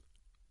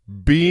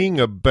Being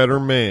a Better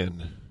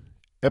Man,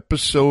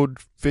 Episode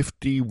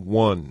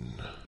 51.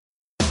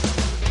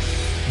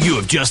 You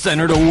have just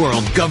entered a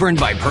world governed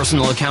by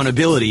personal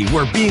accountability,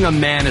 where being a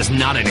man is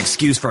not an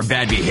excuse for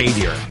bad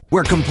behavior,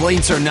 where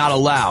complaints are not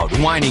allowed,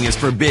 whining is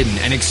forbidden,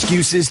 and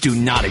excuses do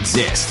not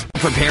exist.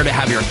 Prepare to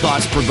have your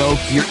thoughts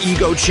provoked, your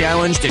ego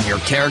challenged, and your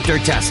character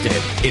tested.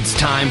 It's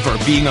time for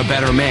Being a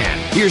Better Man.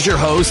 Here's your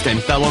host and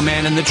fellow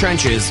man in the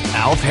trenches,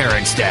 Alf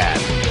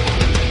Herigstad.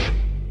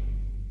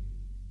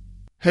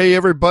 Hey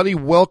everybody,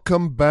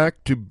 welcome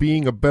back to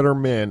Being a Better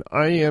Man.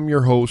 I am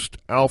your host,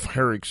 Alf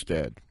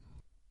Herigstad.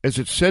 As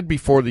it said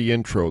before the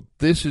intro,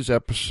 this is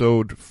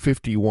episode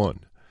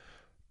 51.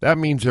 That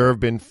means there have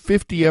been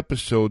 50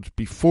 episodes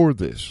before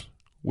this,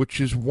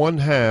 which is one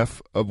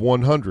half of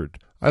 100.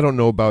 I don't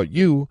know about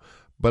you,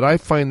 but I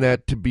find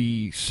that to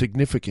be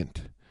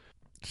significant.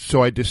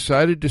 So I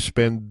decided to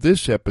spend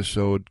this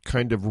episode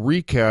kind of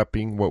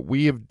recapping what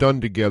we have done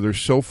together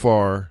so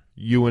far,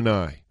 you and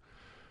I.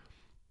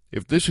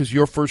 If this is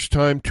your first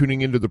time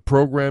tuning into the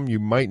program, you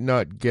might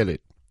not get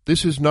it.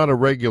 This is not a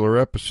regular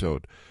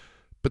episode.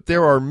 But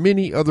there are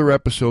many other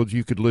episodes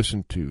you could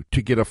listen to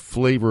get a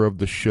flavor of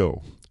the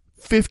show.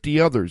 50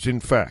 others, in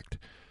fact.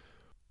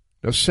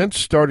 Now, since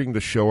starting the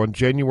show on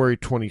January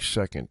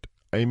 22nd,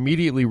 I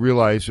immediately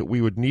realized that we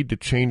would need to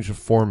change the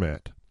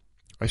format.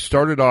 I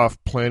started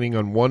off planning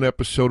on one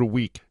episode a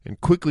week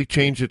and quickly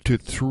changed it to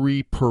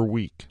 3 per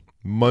week,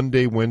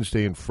 Monday,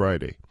 Wednesday, and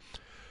Friday.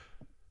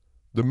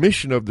 The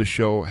mission of the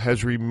show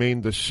has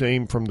remained the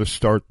same from the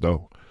start,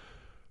 though,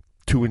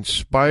 to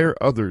inspire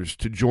others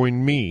to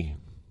join me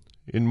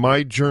in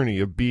my journey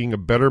of being a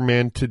better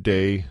man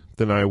today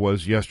than I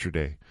was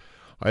yesterday.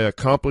 I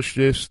accomplish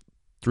this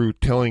through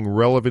telling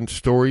relevant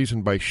stories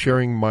and by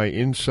sharing my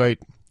insight,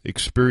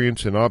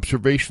 experience, and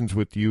observations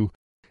with you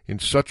in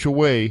such a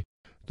way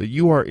that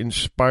you are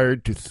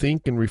inspired to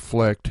think and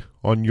reflect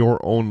on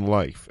your own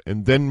life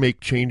and then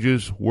make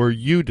changes where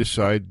you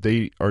decide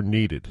they are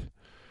needed.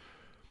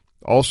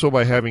 Also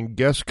by having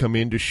guests come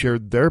in to share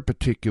their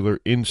particular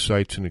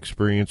insights and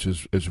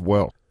experiences as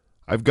well.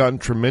 I've gotten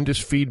tremendous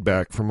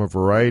feedback from a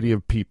variety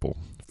of people,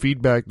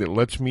 feedback that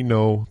lets me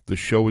know the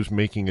show is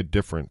making a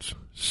difference.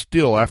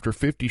 Still, after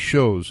 50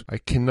 shows, I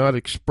cannot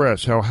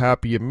express how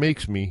happy it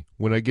makes me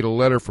when I get a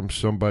letter from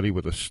somebody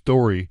with a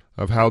story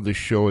of how this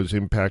show has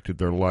impacted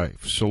their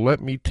life. So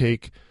let me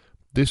take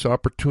this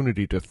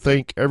opportunity to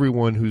thank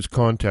everyone who's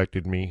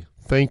contacted me.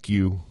 Thank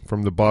you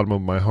from the bottom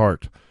of my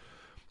heart.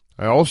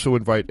 I also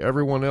invite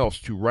everyone else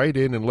to write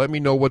in and let me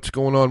know what's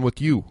going on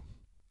with you.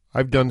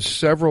 I've done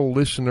several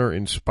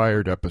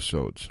listener-inspired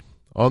episodes.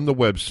 On the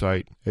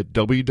website at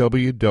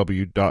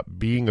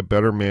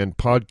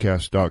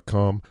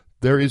www.beingabettermanpodcast.com,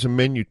 there is a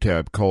menu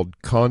tab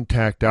called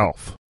Contact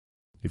Alf.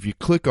 If you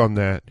click on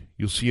that,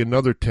 you'll see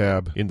another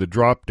tab in the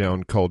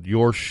drop-down called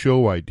Your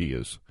Show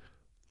Ideas.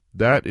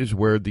 That is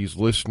where these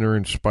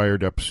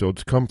listener-inspired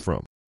episodes come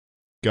from.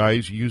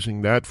 Guys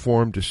using that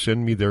form to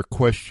send me their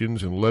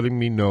questions and letting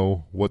me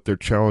know what their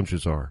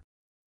challenges are.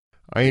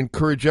 I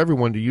encourage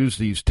everyone to use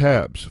these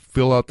tabs,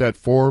 fill out that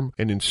form,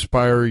 and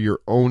inspire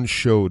your own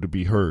show to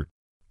be heard.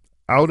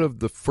 Out of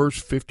the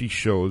first 50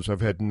 shows,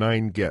 I've had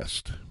 9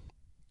 guests.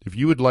 If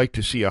you would like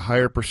to see a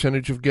higher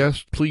percentage of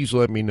guests, please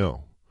let me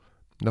know.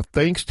 Now,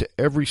 thanks to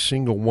every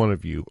single one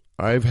of you,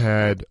 I've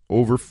had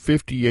over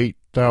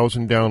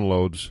 58,000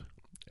 downloads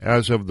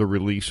as of the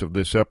release of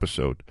this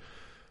episode.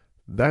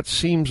 That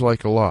seems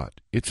like a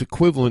lot. It's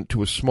equivalent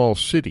to a small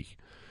city.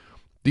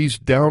 These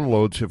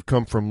downloads have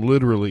come from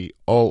literally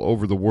all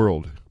over the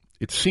world.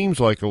 It seems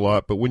like a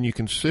lot, but when you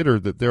consider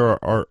that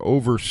there are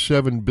over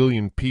 7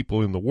 billion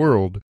people in the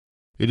world,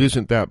 it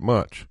isn't that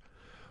much.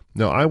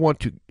 Now, I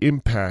want to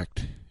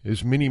impact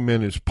as many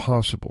men as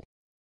possible.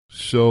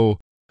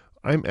 So,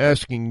 I'm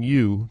asking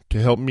you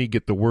to help me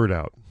get the word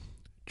out.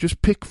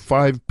 Just pick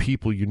 5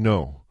 people you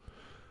know.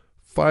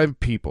 5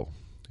 people.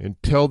 And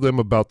tell them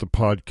about the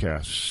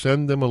podcast.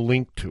 Send them a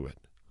link to it.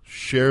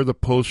 Share the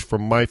post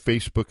from my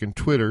Facebook and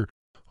Twitter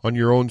on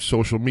your own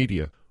social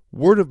media.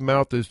 Word of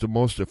mouth is the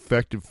most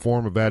effective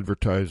form of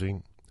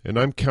advertising, and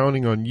I'm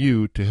counting on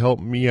you to help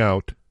me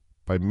out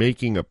by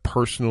making a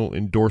personal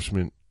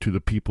endorsement to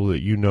the people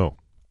that you know.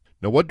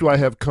 Now, what do I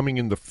have coming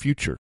in the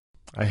future?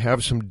 I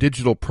have some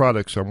digital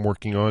products I'm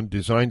working on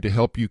designed to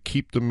help you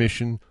keep the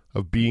mission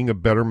of being a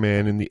better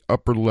man in the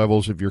upper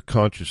levels of your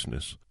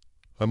consciousness.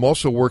 I'm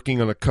also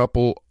working on a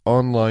couple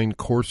online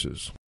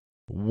courses.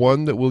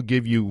 One that will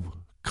give you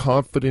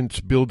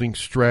confidence-building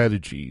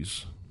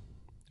strategies,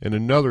 and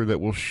another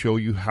that will show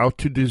you how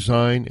to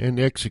design and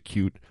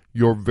execute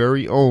your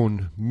very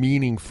own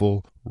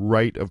meaningful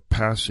rite of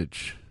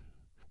passage.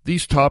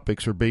 These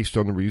topics are based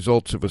on the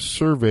results of a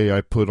survey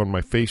I put on my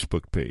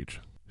Facebook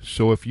page.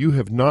 So if you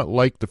have not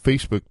liked the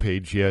Facebook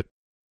page yet,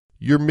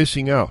 you're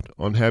missing out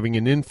on having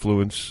an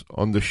influence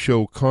on the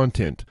show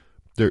content.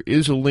 There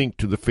is a link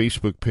to the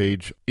Facebook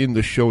page in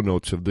the show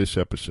notes of this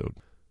episode.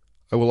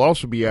 I will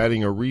also be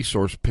adding a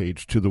resource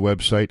page to the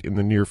website in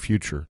the near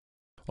future.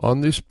 On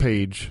this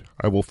page,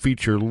 I will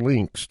feature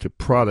links to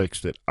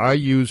products that I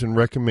use and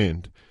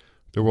recommend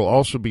There will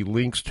also be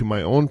links to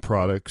my own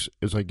products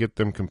as I get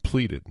them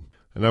completed,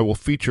 and I will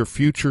feature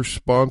future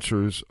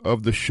sponsors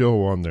of the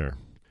show on there,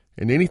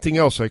 and anything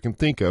else I can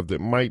think of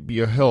that might be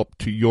a help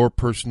to your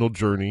personal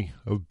journey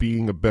of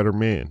being a better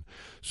man.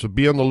 So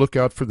be on the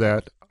lookout for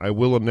that. I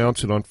will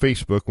announce it on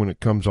Facebook when it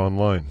comes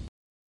online.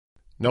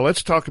 Now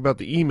let's talk about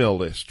the email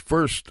list.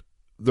 First,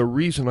 the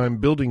reason I'm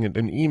building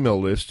an email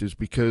list is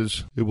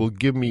because it will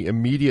give me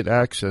immediate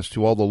access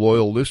to all the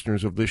loyal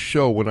listeners of this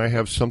show when I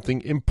have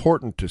something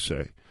important to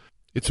say.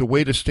 It's a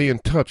way to stay in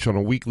touch on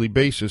a weekly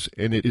basis,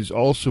 and it is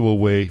also a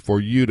way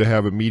for you to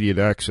have immediate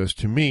access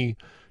to me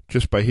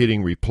just by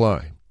hitting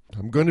reply.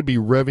 I'm going to be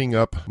revving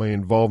up my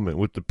involvement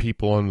with the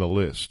people on the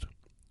list.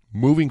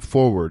 Moving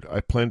forward, I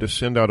plan to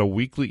send out a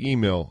weekly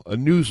email, a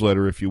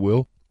newsletter if you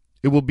will.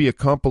 It will be a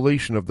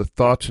compilation of the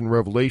thoughts and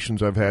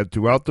revelations I've had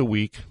throughout the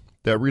week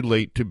that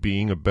relate to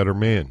being a better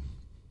man.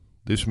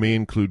 This may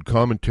include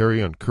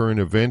commentary on current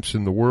events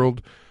in the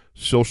world,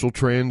 social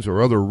trends,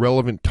 or other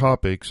relevant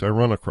topics I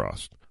run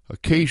across.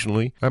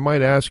 Occasionally, I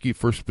might ask you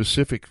for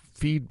specific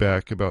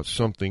feedback about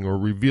something or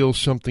reveal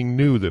something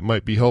new that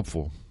might be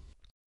helpful.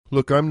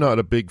 Look, I'm not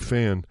a big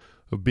fan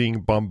of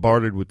being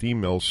bombarded with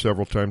emails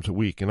several times a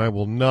week, and I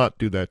will not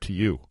do that to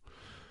you.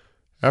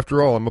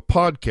 After all, I'm a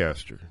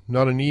podcaster,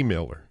 not an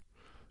emailer.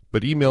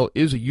 But email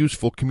is a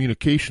useful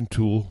communication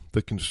tool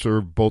that can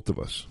serve both of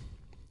us.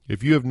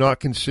 If you have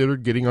not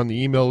considered getting on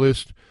the email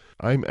list,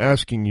 I'm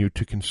asking you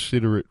to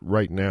consider it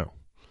right now.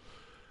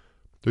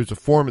 There's a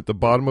form at the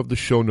bottom of the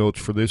show notes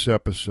for this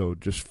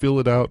episode. Just fill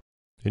it out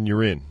and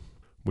you're in.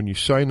 When you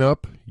sign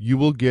up, you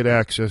will get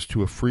access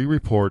to a free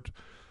report,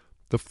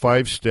 The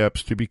 5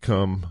 Steps to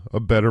Become a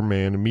Better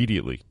Man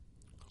Immediately.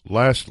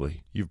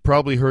 Lastly, you've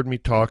probably heard me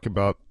talk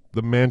about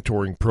the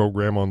mentoring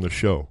program on the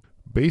show.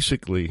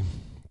 Basically,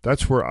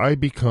 that's where I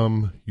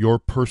become your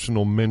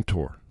personal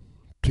mentor.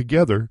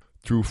 Together,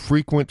 through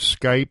frequent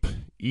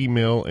Skype,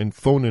 email, and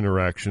phone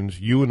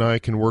interactions, you and I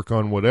can work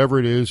on whatever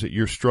it is that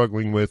you're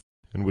struggling with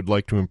and would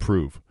like to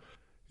improve.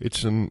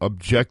 It's an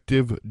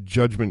objective,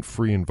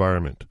 judgment-free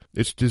environment.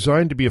 It's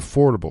designed to be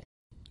affordable,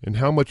 and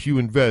how much you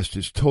invest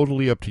is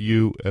totally up to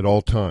you at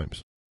all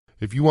times.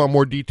 If you want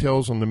more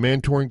details on the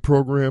mentoring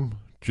program,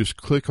 just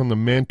click on the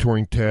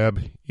mentoring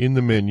tab in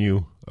the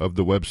menu of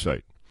the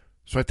website.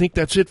 So I think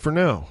that's it for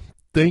now.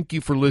 Thank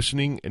you for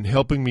listening and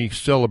helping me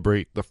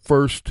celebrate the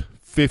first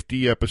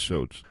 50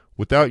 episodes.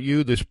 Without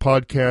you, this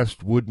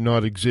podcast would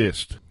not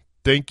exist.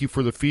 Thank you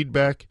for the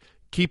feedback.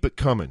 Keep it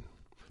coming.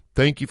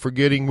 Thank you for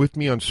getting with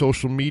me on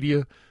social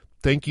media.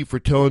 Thank you for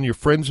telling your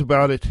friends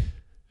about it.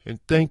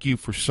 And thank you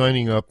for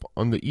signing up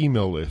on the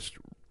email list.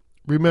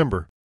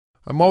 Remember,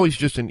 I'm always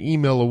just an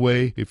email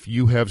away if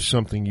you have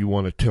something you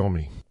want to tell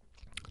me.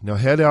 Now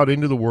head out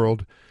into the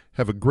world,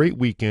 have a great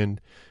weekend,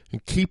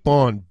 and keep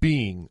on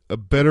being a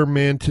better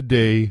man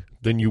today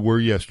than you were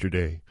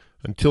yesterday.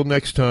 Until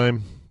next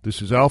time,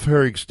 this is Alf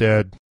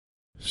Herigstad,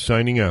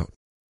 signing out.